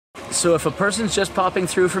So if a person's just popping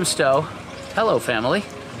through from Stowe, hello family.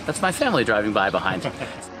 That's my family driving by behind.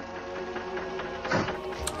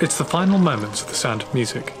 It's the final moments of The Sound of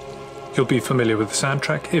Music. You'll be familiar with the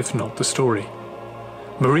soundtrack, if not the story.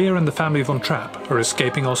 Maria and the family von Trapp are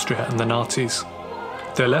escaping Austria and the Nazis.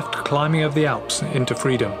 They're left climbing over the Alps into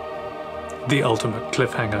freedom. The ultimate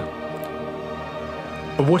cliffhanger.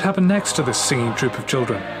 But what happened next to this singing troop of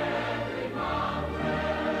children?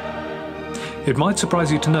 It might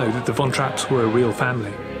surprise you to know that the von Trapps were a real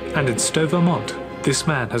family, and in Stowe, Vermont, this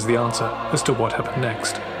man has the answer as to what happened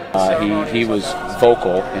next. He was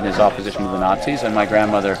vocal in his opposition to the Nazis, and my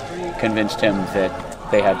grandmother convinced him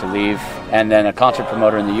that they had to leave. And then a concert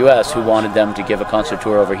promoter in the US who wanted them to give a concert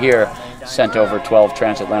tour over here sent over 12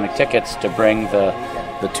 transatlantic tickets to bring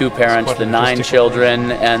the two parents, the 9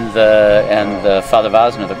 children, and the Father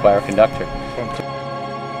Wazner, the choir conductor.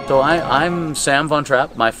 So I'm Sam von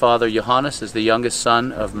Trapp. My father Johannes is the youngest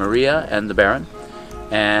son of Maria and the Baron.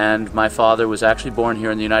 And my father was actually born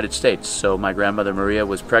here in the United States. So my grandmother Maria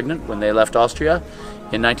was pregnant when they left Austria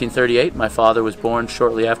in 1938. My father was born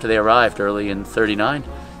shortly after they arrived, early in '39.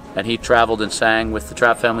 And he traveled and sang with the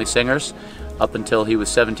Trapp family singers up until he was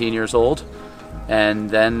 17 years old. And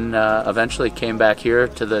then eventually came back here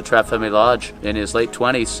to the Trapp family lodge in his late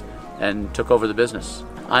 20s and took over the business.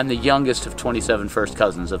 I'm the youngest of 27 first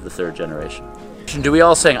cousins of the 3rd generation. Do we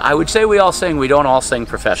all sing? I would say we all sing. We don't all sing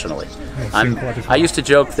professionally. I used to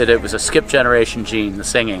joke that it was a skip generation gene, the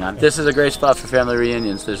singing. This is a great spot for family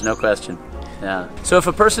reunions, there's no question. Yeah. So if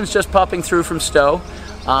a person's just popping through from Stowe,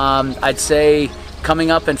 I'd say coming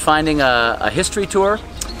up and finding a history tour.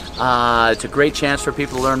 It's a great chance for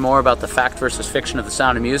people to learn more about the fact versus fiction of The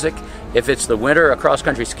Sound of Music. If it's the winter, a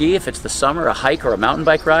cross-country ski. If it's the summer, a hike or a mountain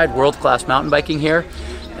bike ride. World-class mountain biking here.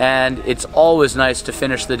 And it's always nice to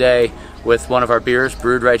finish the day with one of our beers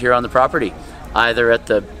brewed right here on the property, either at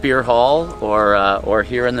the beer hall or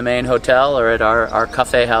here in the main hotel or at our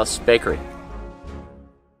cafe house bakery.